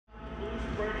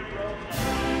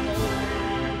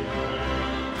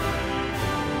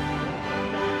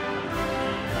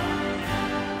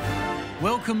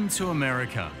Welcome to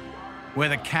America, where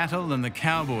the cattle and the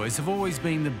cowboys have always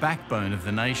been the backbone of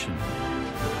the nation.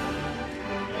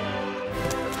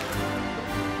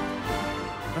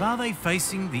 But are they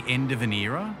facing the end of an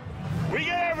era? We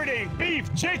got everything,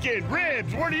 beef, chicken,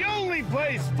 ribs. We're the only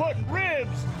place putting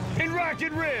ribs in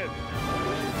Rocket Rib.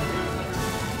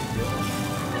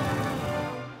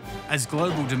 As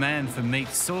global demand for meat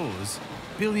soars,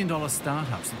 billion-dollar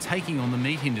startups are taking on the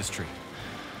meat industry.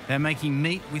 They're making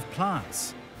meat with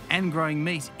plants and growing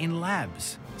meat in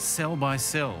labs, cell by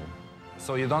cell.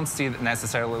 So you don't see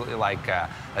necessarily like a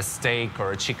steak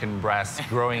or a chicken breast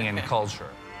growing in culture.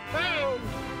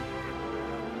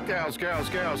 Cows, cows,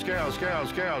 cows, cows,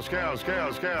 cows, cows, cows,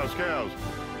 cows, cows, cows.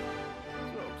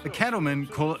 The cattlemen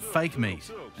call it fake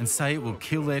meat and say it will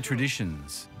kill their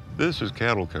traditions. This is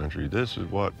cattle country. This is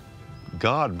what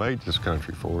God made this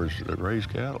country for, is to raise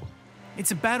cattle.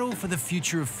 It's a battle for the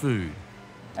future of food.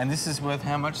 And this is worth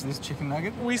how much, this chicken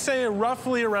nugget? We say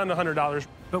roughly around $100.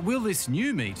 But will this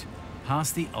new meat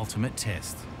pass the ultimate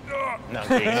test? No.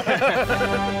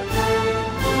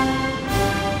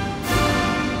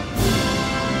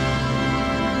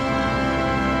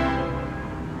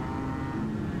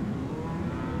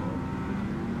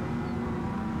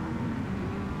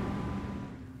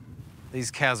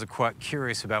 These cows are quite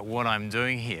curious about what I'm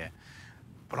doing here,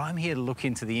 but I'm here to look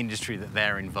into the industry that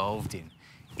they're involved in.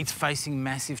 It's facing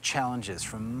massive challenges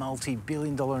from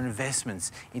multi-billion-dollar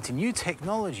investments into new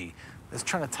technology that's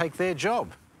trying to take their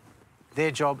job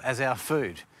as our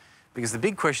food. Because the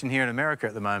big question here in America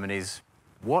at the moment is,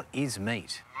 what is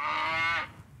meat?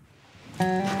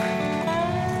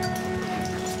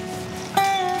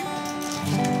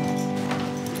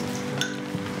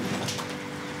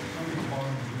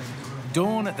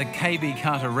 Dawn at the KB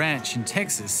Carter Ranch in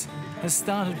Texas has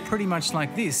started pretty much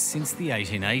like this since the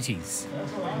 1880s.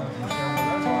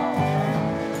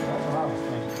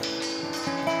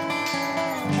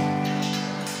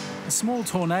 A small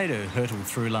tornado hurtled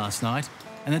through last night,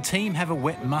 and the team have a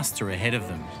wet muster ahead of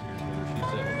them.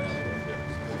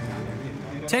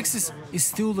 Texas is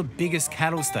still the biggest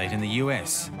cattle state in the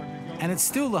US, and it's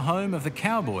still the home of the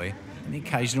cowboy and the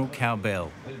occasional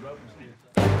cowbell.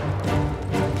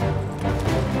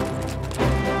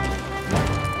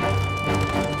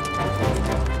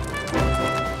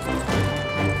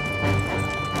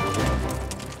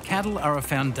 Cattle are a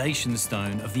foundation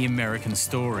stone of the American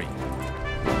story.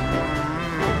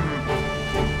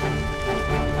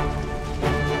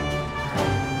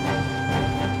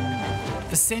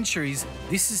 For centuries,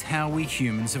 this is how we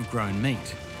humans have grown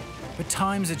meat. But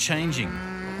times are changing,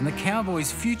 and the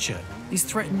cowboy's future is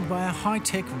threatened by a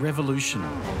high-tech revolution.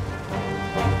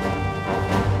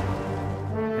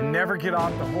 And never get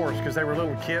off the horse, because they were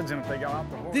little kids, and if they got off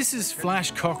the horse... This is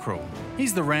Flash Cockrell.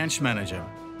 He's the ranch manager,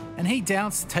 and he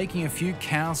doubts taking a few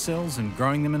cow cells and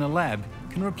growing them in a lab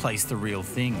can replace the real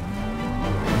thing.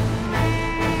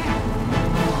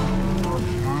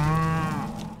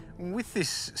 With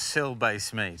this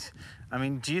cell-based meat, I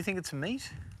mean, do you think it's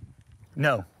meat?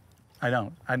 No, I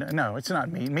don't. No, it's not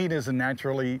meat. Meat is a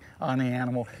naturally on the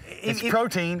animal. It's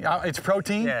protein. It's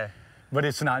protein, yeah, but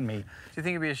it's not meat. Do you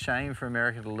think it'd be a shame for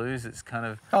America to lose its kind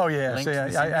of? Oh yeah, link to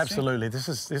this industry? absolutely. This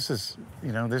is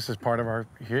you know, this is part of our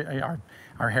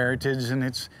heritage, and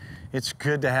it's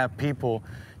good to have people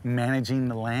managing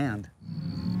the land.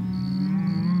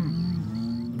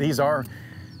 These are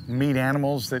meat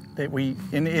animals that we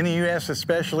in the U.S.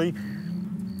 especially,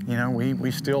 you know,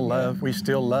 we still love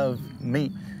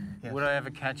meat. Yeah. Would I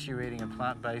ever catch you eating a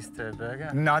plant-based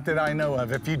burger? Not that I know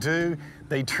of. If you do,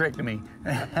 they tricked me.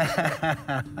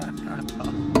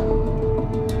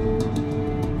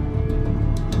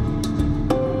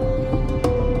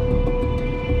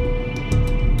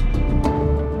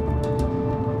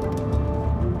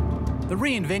 The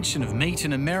reinvention of meat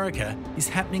in America is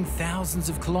happening thousands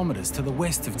of kilometres to the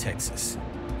west of Texas,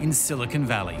 in Silicon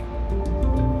Valley.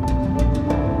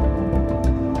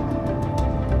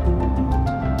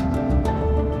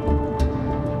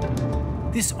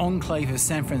 This enclave of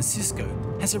San Francisco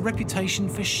has a reputation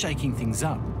for shaking things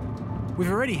up. We've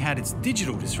already had its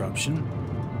digital disruption,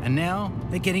 and now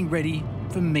they're getting ready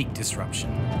for meat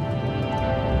disruption.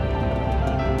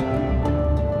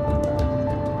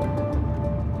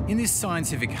 In this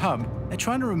scientific hub, they're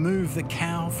trying to remove the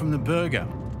cow from the burger.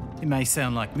 It may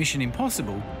sound like Mission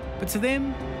Impossible, but to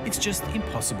them, it's just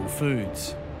impossible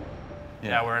foods.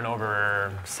 Yeah, we're in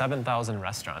over 7,000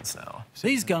 restaurants now.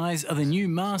 These guys are the new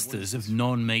masters of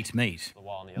non-meat meat,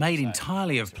 made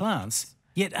entirely of plants,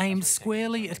 yet aimed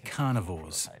squarely at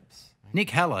carnivores.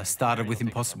 Nick Haller started with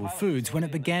Impossible Foods when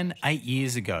it began 8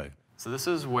 years ago. So this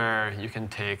is where you can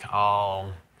take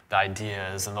all the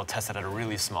ideas, and they'll test it at a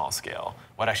really small scale.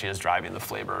 What actually is driving the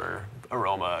flavor,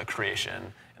 aroma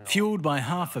creation. Fueled by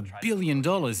 $500 million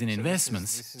in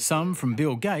investments, some from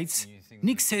Bill Gates,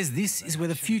 Nick says this is where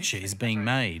the future is being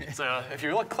made. So if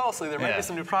you look closely, there might be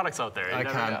some new products out there.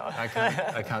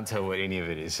 I can't tell what any of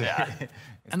it is. Yeah.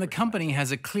 And the company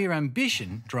has a clear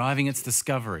ambition driving its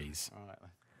discoveries.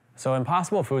 So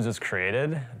Impossible Foods was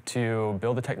created to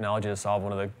build a technology to solve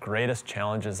one of the greatest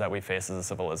challenges that we face as a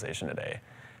civilization today.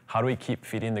 How do we keep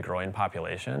feeding the growing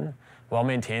population while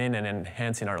maintaining and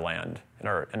enhancing our land and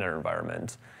our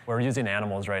environment? We're using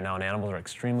animals right now, and animals are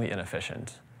extremely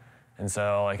inefficient. And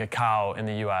so like a cow in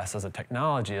the US as a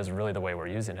technology is really the way we're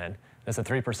using it. It's a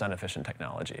 3% efficient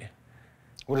technology.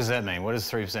 What does that mean? What does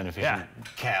 3% efficient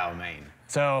cow mean?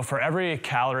 So for every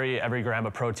calorie, every gram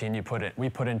of protein we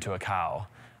put into a cow,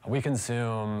 we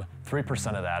consume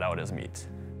 3% of that out as meat.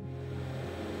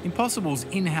 Impossible's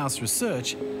in-house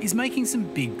research is making some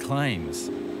big claims.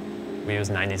 We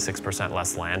use 96%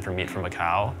 less land for meat from a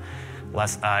cow,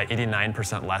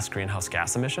 89% less greenhouse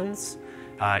gas emissions,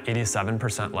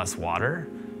 87% less water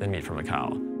than meat from a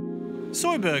cow.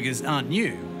 Soy burgers aren't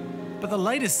new, but the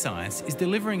latest science is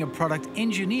delivering a product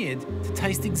engineered to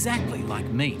taste exactly like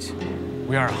meat.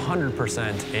 We are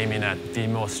 100% aiming at the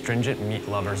most stringent meat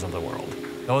lovers of the world.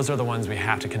 Those are the ones we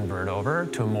have to convert over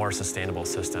to a more sustainable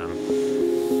system.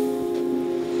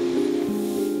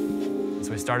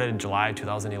 So we started in July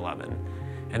 2011.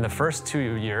 And the first 2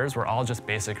 years were all just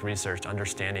basic research,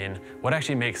 understanding what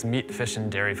actually makes meat, fish,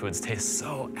 and dairy foods taste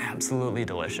so absolutely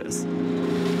delicious.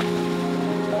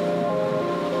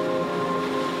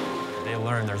 They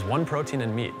learned there's one protein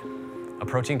in meat, a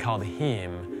protein called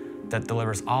heme, that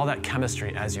delivers all that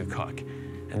chemistry as you cook.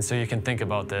 And so you can think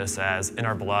about this as in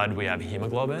our blood, we have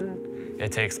hemoglobin.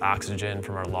 It takes oxygen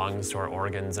from our lungs to our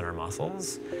organs and our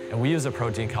muscles. And we use a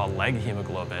protein called leg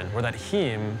hemoglobin, where that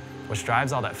heme, which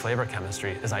drives all that flavor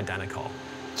chemistry, is identical.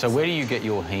 So where do you get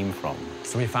your heme from?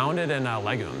 So we found it in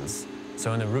legumes,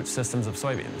 so in the root systems of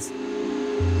soybeans.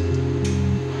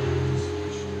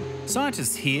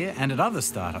 Scientists here and at other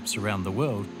startups around the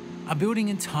world are building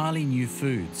entirely new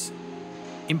foods.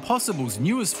 Impossible's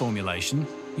newest formulation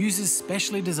uses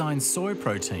specially designed soy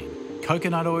protein,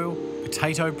 coconut oil,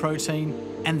 potato protein,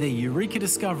 and their eureka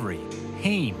discovery,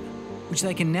 heme, which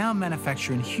they can now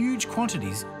manufacture in huge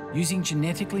quantities using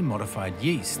genetically modified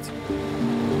yeast.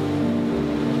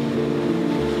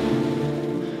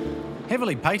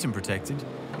 Heavily patent protected,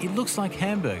 it looks like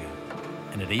hamburger,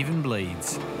 and it even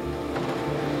bleeds.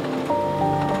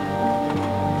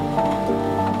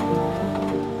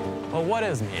 Well, what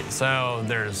is meat? So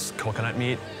there's coconut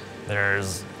meat,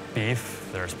 there's beef,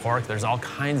 there's pork, there's all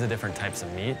kinds of different types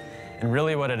of meat. And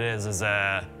really what it is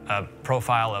a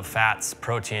profile of fats,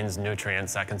 proteins,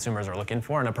 nutrients that consumers are looking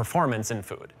for, and a performance in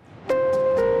food.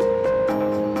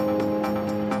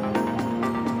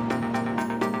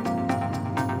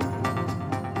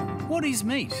 What is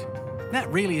meat? That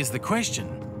really is the question.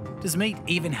 Does meat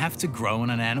even have to grow on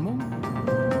an animal?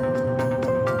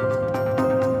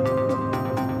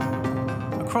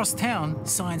 Across town,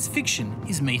 science fiction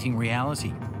is meeting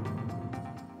reality.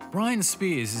 Brian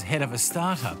Spears is head of a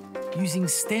startup using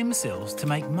stem cells to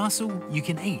make muscle you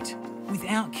can eat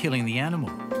without killing the animal.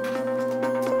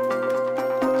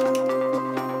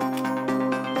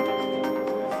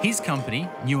 His company,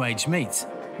 New Age Meats,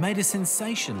 made a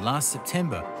sensation last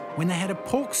September when they had a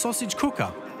pork sausage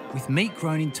cook-up with meat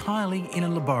grown entirely in a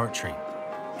laboratory.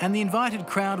 And the invited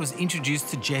crowd was introduced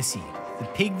to Jessie, the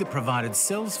pig that provided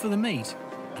cells for the meat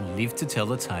and lived to tell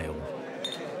the tale.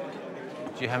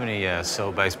 Do you have any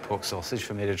cell-based pork sausage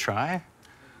for me to try?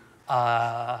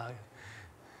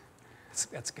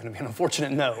 That's going to be an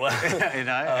unfortunate no. You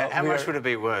know, how much would it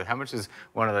be worth? How much is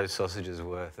one of those sausages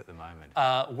worth at the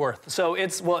moment? Worth. So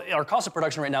our cost of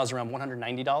production right now is around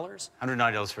 $190.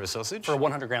 $190 for a sausage? For a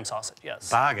 100-gram sausage,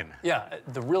 yes. Bargain. Yeah,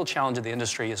 the real challenge of the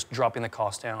industry is dropping the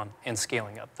cost down and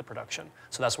scaling up the production.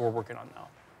 So that's what we're working on now.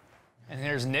 And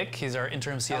here's Nick. He's our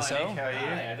interim CSO. Hello, Nick. How are you?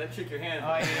 Hi, I'd shake your hand.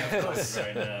 Oh, yeah, of course.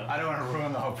 I don't want to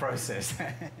ruin the whole process.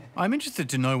 I'm interested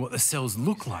to know what the cells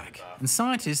look like, and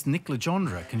scientist Nick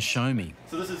Legendre can show me.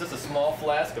 So this is just a small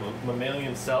flask of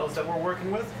mammalian cells that we're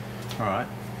working with. All right.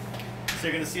 So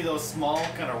you're going to see those small,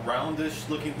 kind of roundish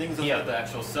looking things. Those are the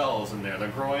actual cells in there. They're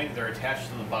growing. They're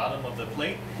attached to the bottom of the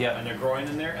plate. Yeah. And they're growing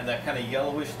in there. And that kind of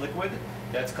yellowish liquid,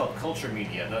 that's called culture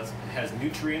media. That has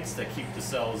nutrients that keep the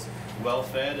cells well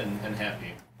fed and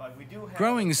happy. But we do have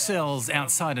Growing cells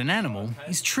outside an animal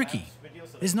is tricky.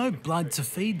 There's no blood to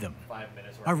feed them.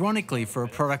 Ironically, for a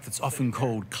product that's often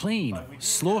called clean or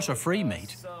slaughter-free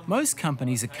meat, most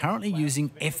companies are currently using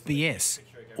FBS,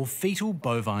 or fetal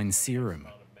bovine serum.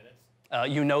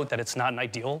 You note that it's not an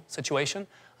ideal situation.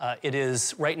 It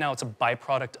is, right now, it's a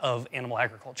byproduct of animal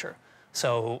agriculture.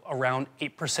 So around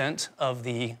 8% of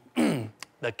the,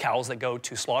 the cows that go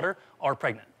to slaughter are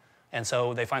pregnant. And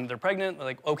so they find that they're pregnant, they're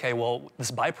like, okay, well,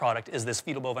 this byproduct is this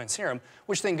fetal bovine serum,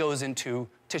 which then goes into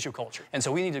tissue culture. And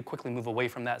so we need to quickly move away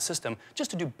from that system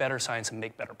just to do better science and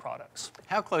make better products.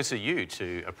 How close are you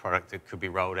to a product that could be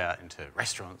rolled out into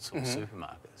restaurants or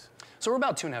supermarkets? So we're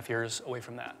about 2.5 years away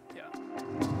from that, yeah.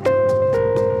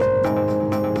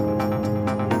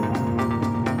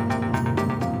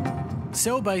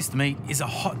 Cell-based meat is a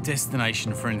hot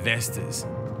destination for investors,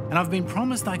 and I've been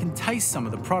promised I can taste some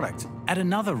of the product at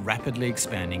another rapidly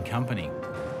expanding company.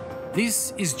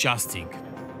 This is Just Inc.,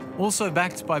 also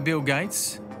backed by Bill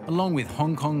Gates, along with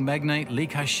Hong Kong magnate Li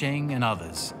Ka Shing and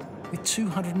others, with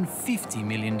 $250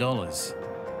 million.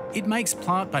 It makes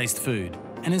plant-based food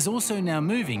and is also now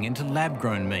moving into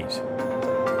lab-grown meat.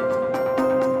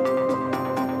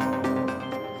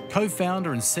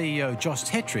 Co-founder and CEO Josh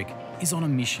Tetrick is on a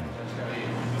mission.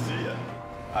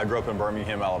 I grew up in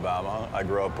Birmingham, Alabama. I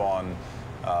grew up on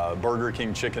Burger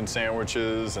King chicken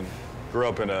sandwiches and grew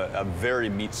up in a very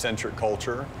meat-centric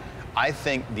culture. I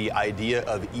think the idea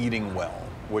of eating well,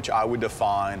 which I would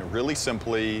define really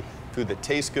simply food that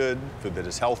tastes good, food that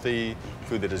is healthy,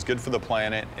 food that is good for the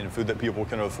planet, and food that people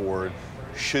can afford,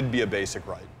 should be a basic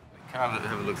right. Can I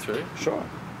have a look through? Sure.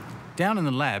 Down in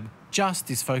the lab,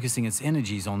 Just is focusing its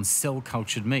energies on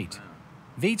cell-cultured meat.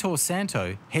 Vitor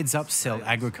Santo heads up cell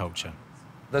agriculture.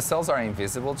 The cells are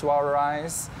invisible to our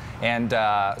eyes, and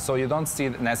so you don't see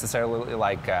necessarily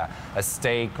like a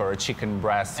steak or a chicken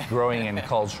breast growing in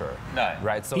culture. No.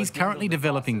 Right? So he's currently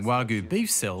developing Wagyu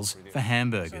beef cells for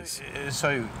hamburgers.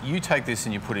 So you take this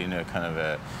and you put it in a kind of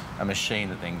a machine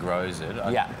that then grows it.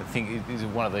 Yeah. I think is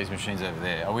one of these machines over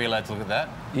there. Are we allowed to look at that?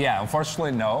 Yeah,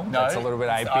 unfortunately, no. That's a little bit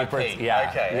IP. Yeah,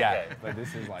 okay, yeah. Okay. But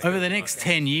this is like over the next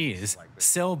 10 years,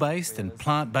 cell-based and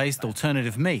plant-based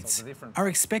alternative meats are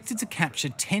expected to capture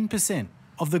 10%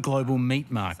 of the global meat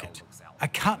market, a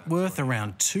cut worth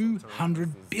around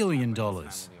 $200 billion.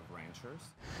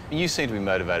 You seem to be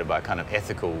motivated by a kind of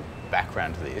ethical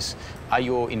background to this. Are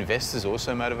your investors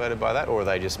also motivated by that, or are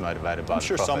they just motivated by I'm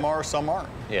sure profit? some are, some aren't.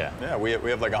 Yeah. Yeah, we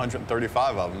have like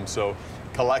 135 of them. So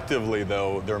collectively,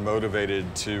 though, they're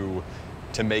motivated to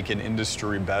make an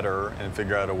industry better and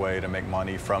figure out a way to make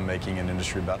money from making an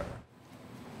industry better.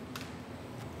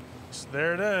 So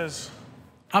there it is.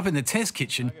 Up in the test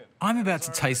kitchen, I'm about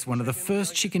to taste one of the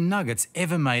first chicken nuggets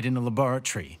ever made in a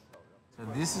laboratory. So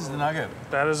this is the nugget.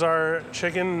 That is our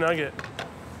chicken nugget.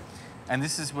 And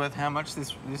this is worth how much,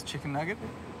 this chicken nugget?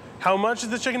 How much is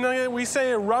the chicken nugget? We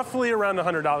say roughly around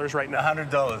 $100 right now.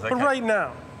 $100, okay. But right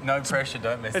now. No pressure,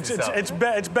 don't mess this up.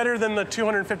 It's better than the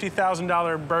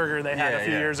 $250,000 burger they had a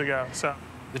few years ago. So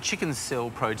the chicken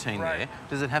cell protein there,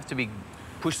 does it have to be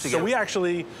pushed together? So we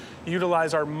actually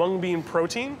utilize our mung bean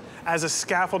protein as a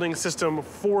scaffolding system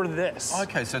for this.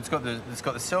 Okay, so it's got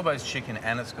the cell-based chicken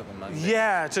and it's got the mung bean.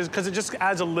 Yeah, because it just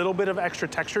adds a little bit of extra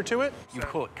texture to it. You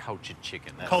call it cultured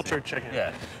chicken. Cultured chicken.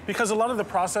 Yeah. Because a lot of the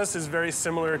process is very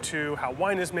similar to how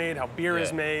wine is made, how beer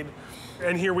is made,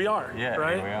 and here we are. Yeah,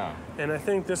 right? here we are. And I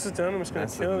think this is done. I'm just going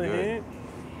to kill the heat.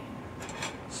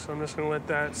 So I'm just going to let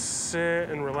that sit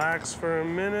and relax for a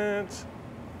minute.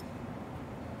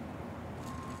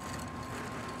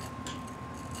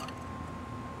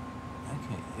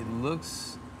 It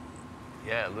looks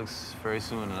very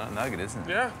similar to a nugget, isn't it?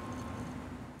 Yeah.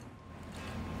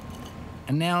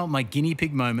 And now my guinea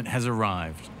pig moment has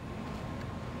arrived.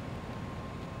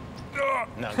 No,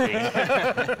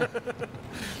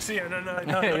 See, no,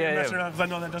 messing around because I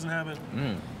know that doesn't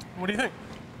happen. What do you think?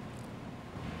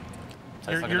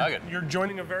 Tastes like a nugget. You're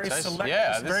joining a very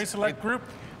select group.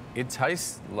 It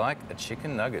tastes like a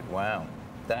chicken nugget. Wow,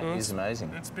 that is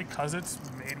amazing. That's because it's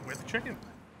made with chicken.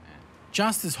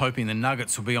 Just is hoping the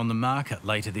nuggets will be on the market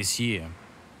later this year.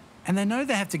 And they know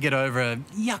they have to get over a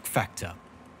yuck factor.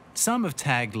 Some have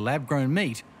tagged lab-grown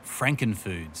meat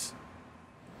frankenfoods.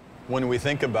 When we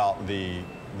think about the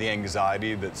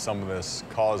anxiety that some of this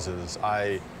causes,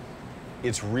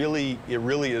 it really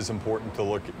is important to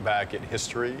look back at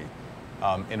history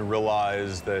and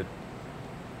realize that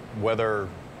whether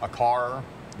a car,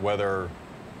 whether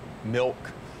milk,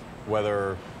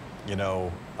 whether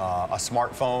a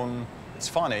smartphone, it's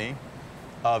funny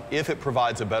if it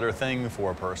provides a better thing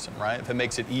for a person, right? If it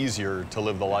makes it easier to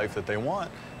live the life that they want,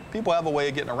 people have a way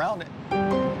of getting around it.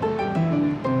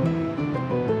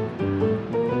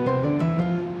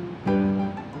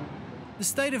 The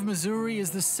state of Missouri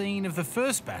is the scene of the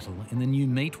first battle in the new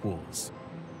meat wars.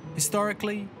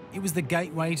 Historically, it was the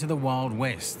gateway to the Wild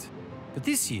West. But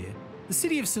this year, The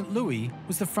city of St. Louis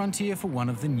was the frontier for one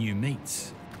of the new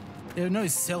meats. There are no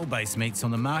cell-based meats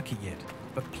on the market yet,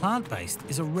 but plant-based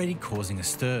is already causing a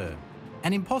stir.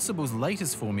 And Impossible's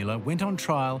latest formula went on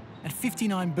trial at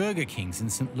 59 Burger Kings in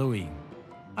St. Louis.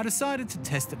 I decided to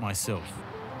test it myself.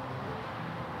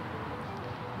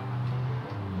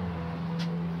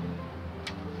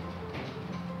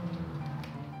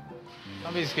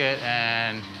 A biscuit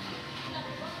and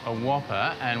a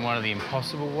Whopper and one of the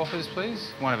Impossible Whoppers,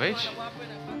 please. One of each.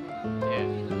 Yeah.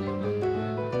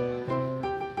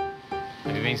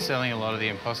 Have you been selling a lot of the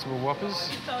Impossible Whoppers?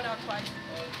 Sold out twice.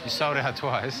 You sold out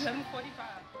twice?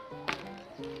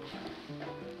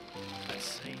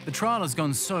 The trial has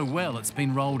gone so well it's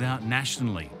been rolled out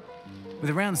nationally. With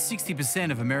around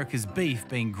 60% of America's beef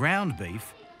being ground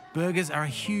beef, burgers are a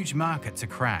huge market to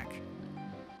crack.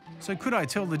 So could I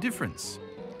tell the difference?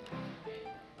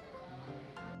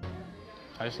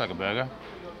 Tastes like a burger.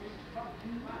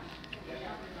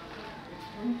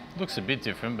 Looks a bit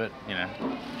different, but you know,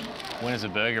 when does a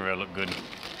burger ever look good?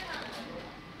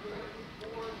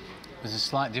 There's a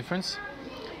slight difference,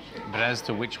 but as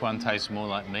to which one tastes more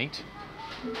like meat,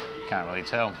 can't really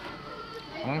tell.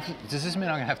 I wonder if, does this mean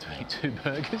I'm gonna have to eat 2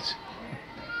 burgers?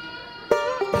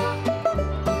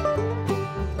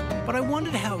 But I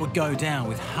wondered how it would go down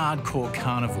with hardcore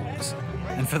carnivores.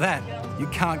 And for that, you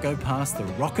can't go past the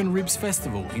Rockin' Ribs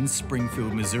Festival in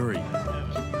Springfield, Missouri.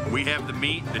 We have the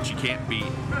meat that you can't beat.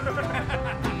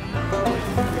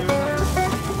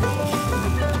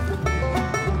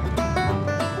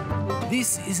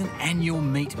 This is an annual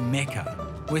meat mecca,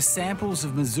 where samples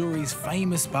of Missouri's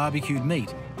famous barbecued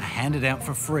meat are handed out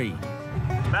for free.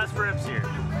 Best ribs here.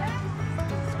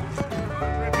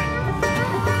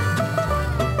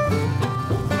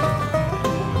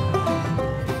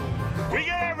 We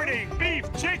got everything,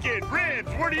 beef, chicken, ribs.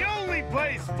 We're the only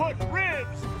place putting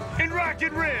ribs in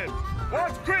Rockin' Ribs.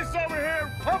 Watch Chris over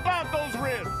here pump out those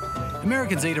ribs.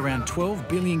 Americans eat around 12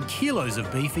 billion kilos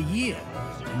of beef a year,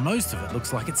 and most of it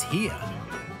looks like it's here.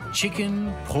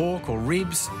 Chicken, pork or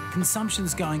ribs,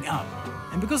 consumption's going up,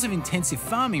 and because of intensive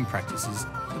farming practices,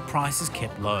 the price is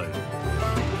kept low.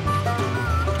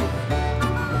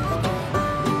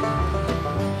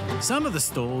 Some of the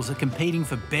stalls are competing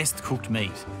for best cooked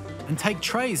meat and take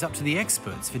trays up to the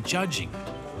experts for judging.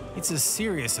 It's a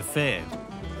serious affair.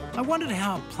 I wondered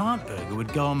how a plant burger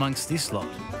would go amongst this lot.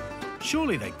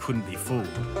 Surely they couldn't be fooled.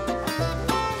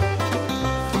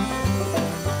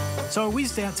 So I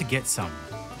whizzed out to get some.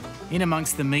 In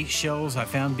amongst the meat shells, I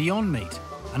found Beyond Meat,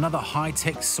 another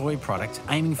high-tech soy product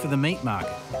aiming for the meat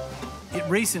market. It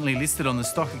recently listed on the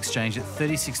stock exchange at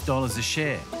 $36 a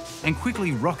share and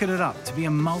quickly rocketed up to be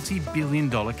a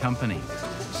multi-billion-dollar company.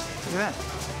 Look at that,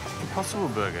 Impossible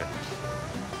Burger.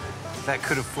 That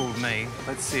could have fooled me.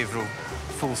 Let's see if it'll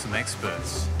fool some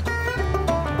experts.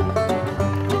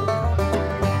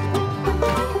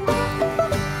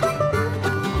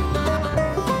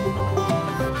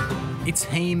 Its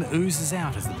heme oozes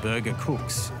out as the burger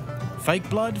cooks. Fake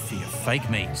blood for your fake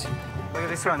meat. Look at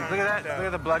this one. Look at that. Look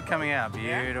at the blood coming out.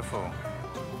 Beautiful.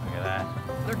 Look at that.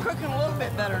 They're cooking a little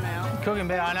bit better now. Cooking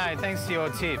better, I know. Thanks to your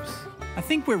tips. I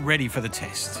think we're ready for the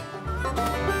test.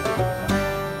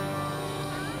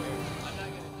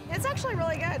 It's actually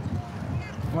really good.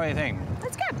 What do you think?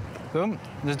 It's good. Good?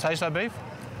 Does it taste like beef?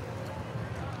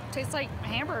 Tastes like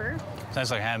hamburger.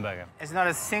 Tastes like hamburger. It's not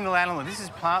a single animal. This is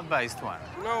plant-based one.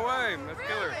 No way. That's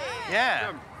killer.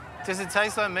 Yeah. Does it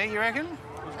taste like meat, you reckon?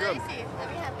 It's good. Let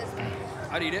me have this.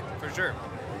 I'd eat it, for sure.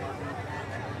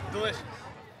 Delicious.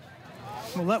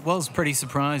 Well, that was pretty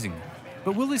surprising.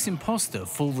 But will this imposter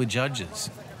fool the judges?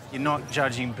 You're not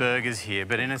judging burgers here,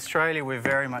 but in Australia, we're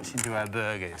very much into our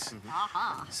burgers.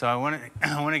 So I want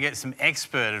to get some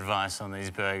expert advice on these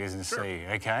burgers and see,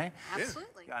 okay? Absolutely.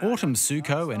 Autumn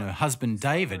Suko and her husband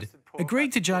David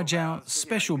agreed to judge our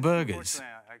special burgers.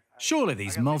 Surely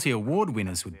these multi-award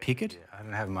winners would pick it. I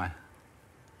don't have my...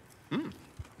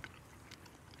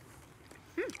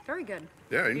 Very good.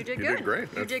 Yeah, you did good. did great.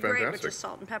 You That's did great with fantastic. just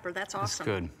salt and pepper. That's awesome.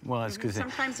 That's good. Well, that's good.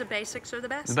 Sometimes the basics are the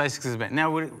best. The basics is the best.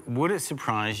 Now, would it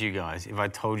surprise you guys if I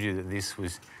told you that this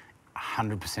was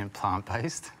 100%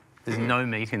 plant-based? There's no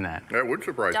meat in that. That would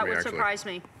surprise me, That would actually. surprise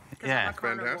me. Yeah. I'm a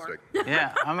carnivore. Fantastic.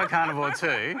 Yeah, I'm a carnivore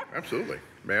too. Absolutely.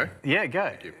 May I? Yeah, go.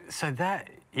 Thank you. So that,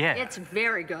 yeah. It's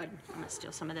very good. I'm gonna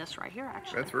steal some of this right here,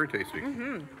 actually. That's very tasty.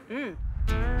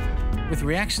 With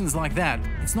reactions like that,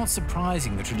 it's not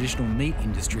surprising the traditional meat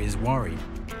industry is worried.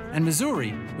 And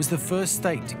Missouri was the first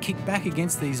state to kick back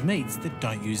against these meats that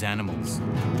don't use animals.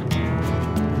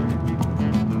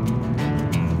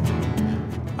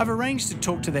 I've arranged to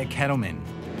talk to their cattlemen,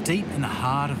 deep in the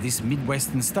heart of this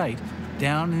Midwestern state,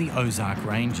 down in the Ozark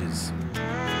Ranges.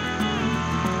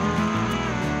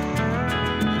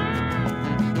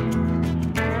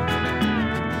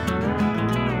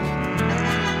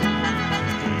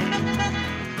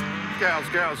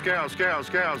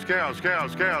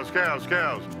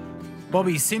 Cows.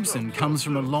 Bobby Simpson comes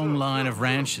from a long line of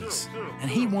ranchers, and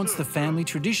he wants the family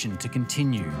tradition to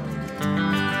continue.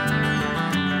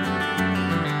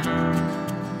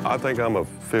 I think I'm a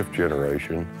 5th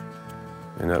generation,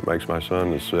 and that makes my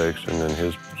son the 6th, and then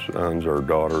his sons or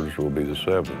daughters will be the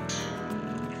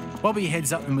 7th. Bobby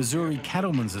heads up the Missouri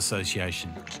Cattlemen's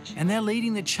Association, and they're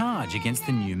leading the charge against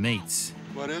the new meats.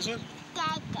 What is it?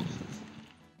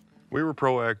 We were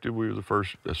proactive. We were the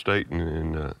first state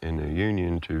in the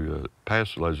union to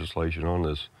pass legislation on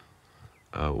this,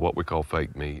 what we call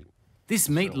fake meat. This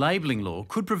meat labelling law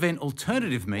could prevent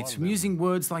alternative meats from using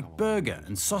words like burger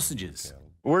and sausages.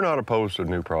 We're not opposed to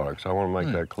new products. I want to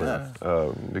make that clear,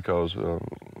 because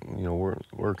you know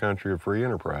we're a country of free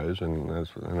enterprise, and that's,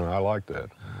 you know, I like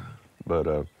that.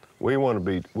 But we want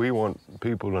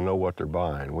people to know what they're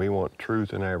buying. We want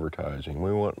truth in advertising.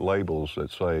 We want labels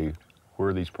that say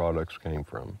where these products came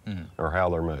from or how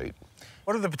they're made.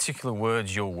 What are the particular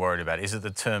words you're worried about? Is it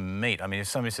the term meat? I mean, if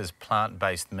somebody says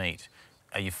plant-based meat,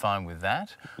 are you fine with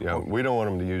that? Yeah, we don't want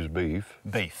them to use beef.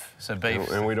 Beef, so beef.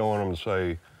 And we don't want them to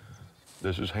say,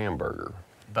 this is hamburger.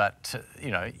 But, you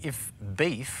know, if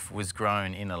beef was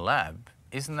grown in a lab,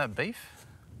 isn't that beef?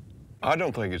 I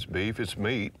don't think it's beef, it's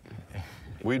meat.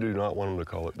 We do not want them to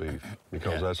call it beef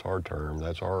because that's our term.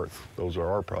 Those are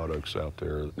our products out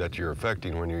there that you're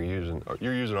affecting when you're using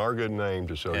our good name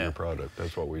to sell your product.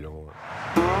 That's what we don't want.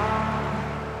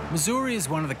 Missouri is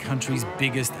one of the country's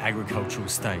biggest agricultural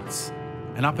states.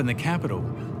 And up in the capital,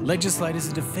 legislators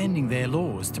are defending their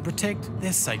laws to protect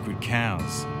their sacred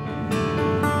cows.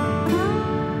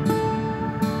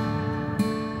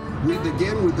 We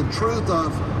begin with the truth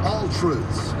of all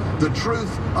truths, the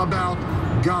truth about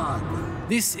God.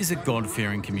 This is a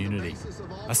God-fearing community.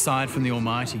 Aside from the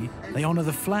Almighty, they honour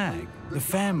the flag, the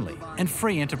family, and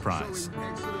free enterprise.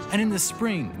 And in the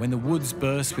spring, when the woods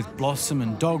burst with blossom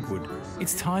and dogwood,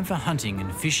 it's time for hunting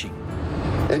and fishing.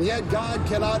 And yet God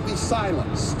cannot be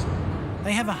silenced.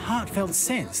 They have a heartfelt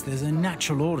sense there's a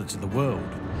natural order to the world.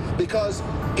 Because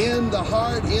in the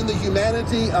heart, in the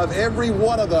humanity of every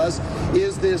one of us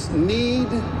is this need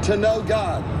to know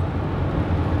God.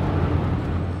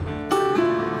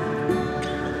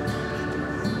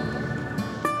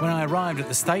 When I arrived at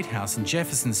the State House in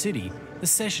Jefferson City, the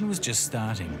session was just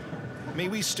starting. May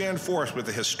we stand forth with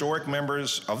the historic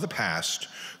members of the past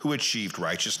who achieved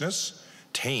righteousness,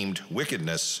 tamed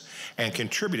wickedness, and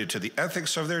contributed to the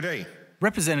ethics of their day.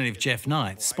 Representative Jeff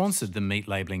Knight sponsored the meat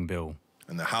labelling bill.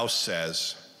 And the House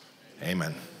says,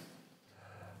 amen.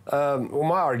 Well,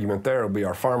 my argument there will be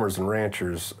our farmers and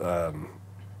ranchers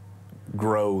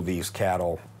grow these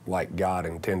cattle like God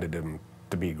intended them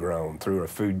to be grown, through a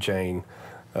food chain,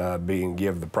 being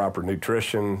given the proper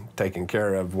nutrition, taken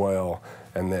care of well,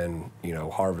 and then, you know,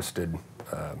 harvested,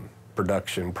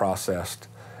 production, processed,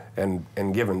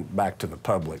 and given back to the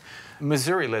public.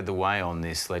 Missouri led the way on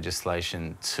this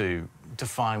legislation to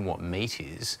define what meat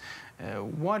is.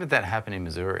 Why did that happen in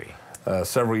Missouri?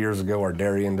 Several years ago, our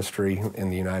dairy industry in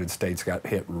the United States got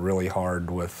hit really hard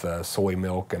with soy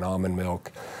milk and almond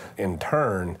milk. In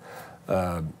turn,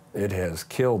 it has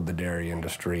killed the dairy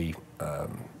industry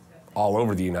all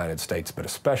over the United States, but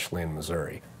especially in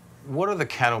Missouri. What are the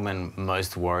cattlemen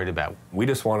most worried about? We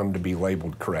just want them to be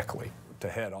labeled correctly, to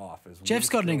head off. Jeff's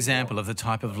got an example of the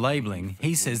type of labelling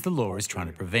he says the law is trying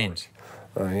to prevent.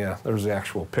 Yeah, there's the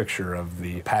actual picture of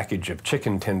the package of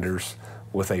chicken tenders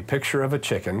with a picture of a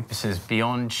chicken. It says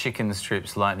beyond chicken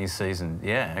strips, lightning season.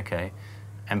 Yeah, okay.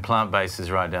 And plant-based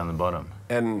is right down the bottom.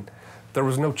 And there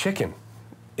was no chicken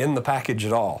in the package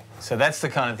at all. So that's the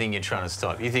kind of thing you're trying to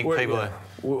stop. You think people are...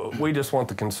 We just want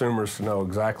the consumers to know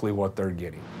exactly what they're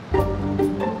getting.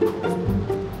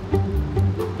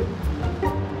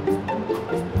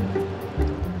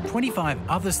 25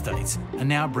 other states are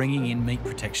now bringing in meat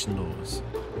protection laws.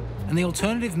 And the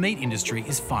alternative meat industry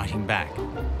is fighting back.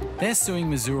 They're suing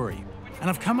Missouri, and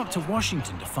I've come up to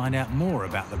Washington to find out more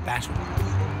about the battle.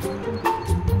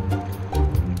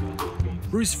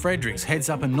 Bruce Fredericks heads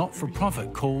up a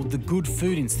not-for-profit called the Good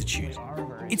Food Institute.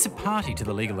 It's a party to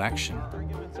the legal action.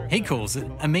 He calls it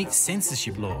a meat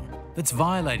censorship law that's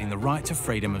violating the right to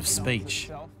freedom of speech.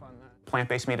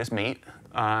 Plant-based meat is meat.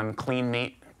 Clean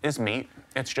meat is meat.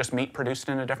 It's just meat produced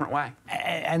in a different way.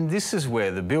 And this is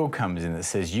where the bill comes in that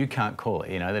says you can't call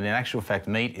it, you know, that in actual fact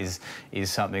meat is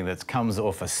something that comes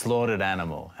off a slaughtered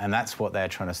animal, and that's what they're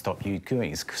trying to stop you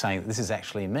doing, is saying this is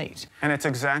actually meat. And it's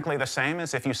exactly the same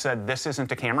as if you said this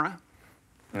isn't a camera.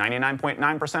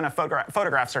 99.9% of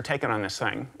photographs are taken on this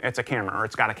thing. It's a camera, or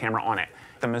it's got a camera on it.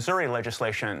 The Missouri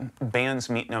legislation bans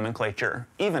meat nomenclature,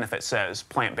 even if it says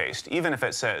plant-based, even if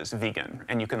it says vegan,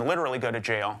 and you can literally go to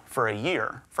jail for a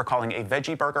year for calling a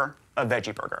veggie burger a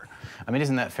veggie burger. I mean,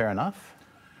 isn't that fair enough?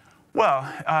 Well,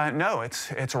 no,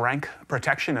 it's rank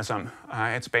protectionism.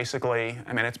 It's basically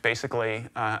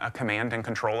a command and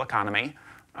control economy.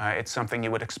 It's something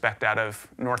you would expect out of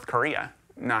North Korea,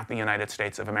 not the United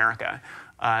States of America.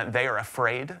 They are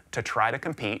afraid to try to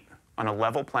compete on a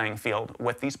level playing field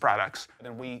with these products.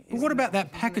 But what about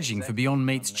that packaging for Beyond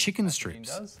Meat's chicken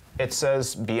strips? It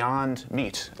says Beyond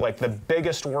Meat. Like, the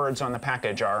biggest words on the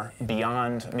package are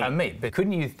Beyond Meat. Meat, but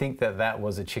couldn't you think that that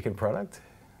was a chicken product?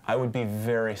 I would be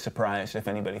very surprised if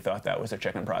anybody thought that was a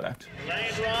chicken product.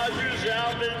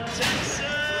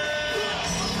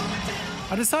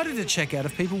 I decided to check out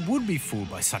if people would be fooled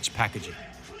by such packaging,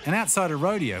 and outside a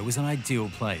rodeo was an ideal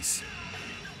place.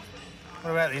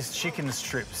 What about these chicken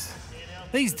strips?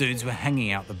 These dudes were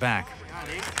hanging out the back.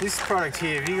 This product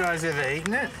here, have you guys ever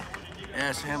eaten it? Yeah,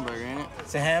 it's a hamburger, ain't it?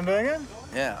 It's a hamburger?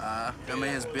 Yeah, I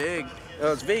mean, it's big.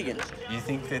 Oh, it's vegan. You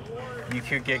think that you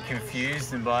could get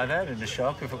confused and buy that in a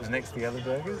shop if it was next to the other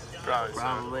burgers?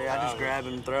 Probably. I just grab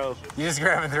and throw. You just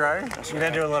grab and throw? You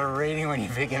don't do a lot of reading when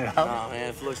you're picking it up? No, man,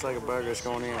 if it looks like a burger, it's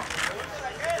going in.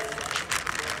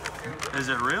 Is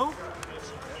it real?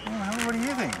 What do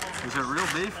you think? Is it real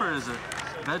beef or is it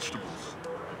vegetables?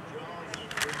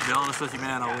 To be honest with you,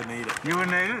 man, I wouldn't eat it. You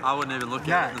wouldn't eat it? I wouldn't even look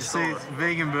at it in the store. See, it's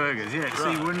vegan burgers, yeah. Right. So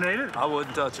you wouldn't eat it? I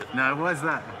wouldn't touch it. No, why's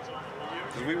that?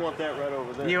 We want that right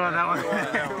over there. You want that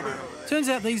one? Turns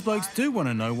out these blokes do want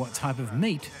to know what type of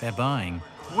meat they're buying.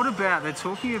 What about, they're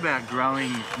talking about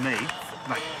growing meat,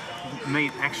 like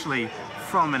meat actually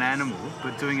from an animal,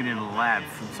 but doing it in a lab.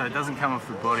 So it doesn't come off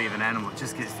the body of an animal, it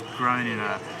just gets grown in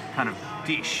a kind of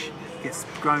dish. Gets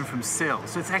grown from cells.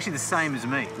 So it's actually the same as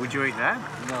meat. Would you eat that?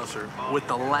 No, sir. With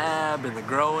the lab and the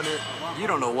growing it, you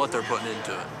don't know what they're putting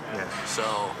into it. Yeah.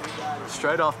 So,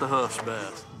 straight off the hoof's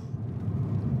best.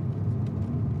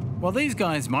 While these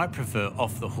guys might prefer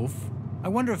off the hoof, I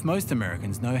wonder if most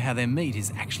Americans know how their meat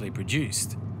is actually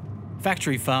produced.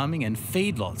 Factory farming and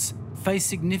feedlots face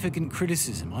significant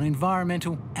criticism on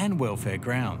environmental and welfare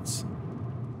grounds.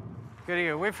 Good to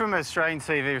go. We're from Australian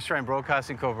TV, Australian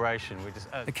Broadcasting Corporation.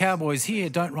 The cowboys here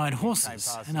don't ride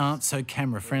horses and aren't so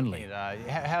camera-friendly.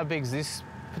 How big's this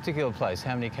particular place?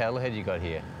 How many cattle head you got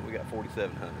here? We got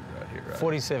 4,700 right here. Right?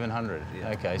 4,700. Yeah.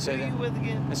 Okay, so who are you with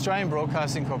again? Australian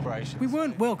Broadcasting Corporation. We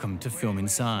weren't welcome to film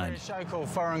inside. A show called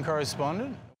Foreign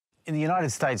Correspondent. In the United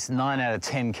States, 9 out of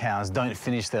 10 cows don't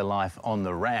finish their life on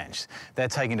the ranch. They're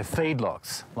taken to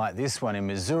feedlots, like this one in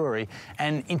Missouri,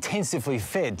 and intensively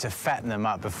fed to fatten them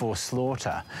up before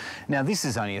slaughter. Now, this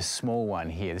is only a small one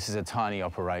here. This is a tiny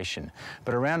operation.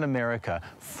 But around America,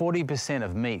 40%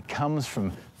 of meat comes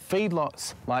from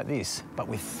feedlots like this, but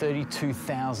with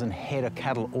 32,000 head of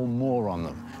cattle or more on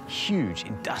them. Huge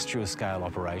industrial-scale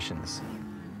operations.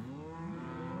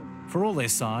 For all their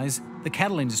size, the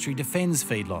cattle industry defends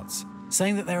feedlots,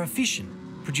 saying that they're efficient,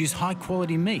 produce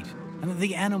high-quality meat, and that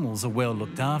the animals are well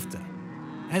looked after.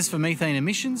 As for methane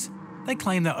emissions, they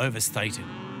claim they're overstated.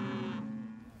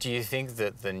 Do you think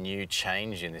that the new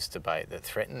change in this debate that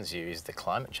threatens you is the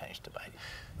climate change debate?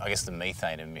 I guess the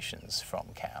methane emissions from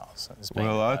cows.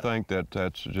 Well, I think that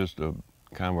that's just a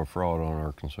kind of a fraud on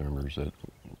our consumers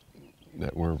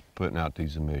that we're putting out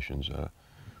these emissions.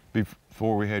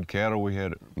 Before we had cattle, we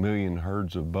had a million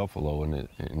herds of buffalo in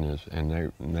this, and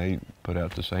they put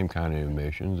out the same kind of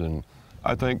emissions. And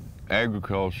I think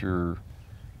agriculture,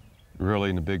 really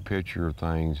in the big picture of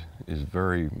things, is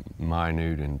very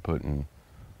minute in putting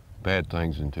bad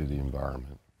things into the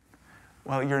environment.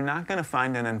 Well, you're not going to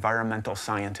find an environmental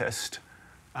scientist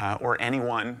or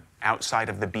anyone outside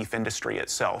of the beef industry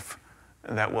itself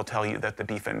that will tell you that the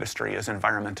beef industry is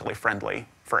environmentally friendly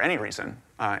for any reason,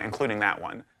 including that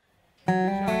one. Look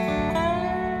at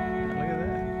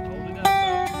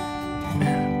that.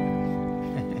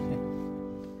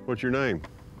 What's your name?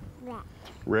 Rhett.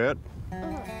 Rhett?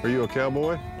 Are you a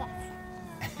cowboy?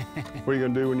 Yes. What are you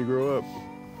going to do when you grow up?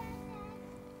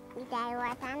 You gotta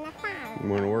work on the farm. You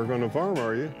want to work on the farm,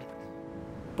 are you?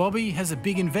 Bobby has a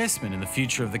big investment in the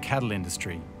future of the cattle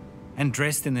industry. And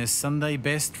dressed in their Sunday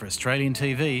best for Australian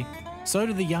TV, so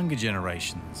do the younger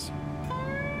generations.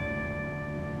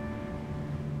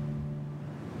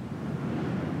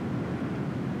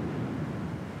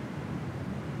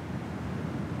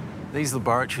 These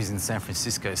laboratories in San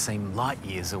Francisco seem light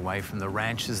years away from the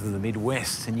ranches of the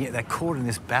Midwest, and yet they're caught in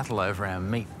this battle over our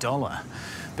meat dollar.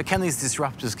 But can these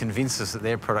disruptors convince us that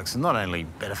their products are not only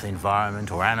better for the environment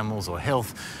or animals or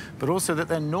health, but also that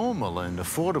they're normal and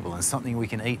affordable and something we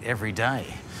can eat every day?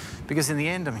 Because in the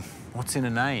end, I mean, what's in a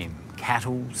name?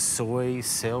 Cattle, soy,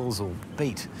 cells, or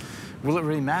beet? Will it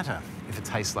really matter if it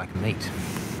tastes like meat?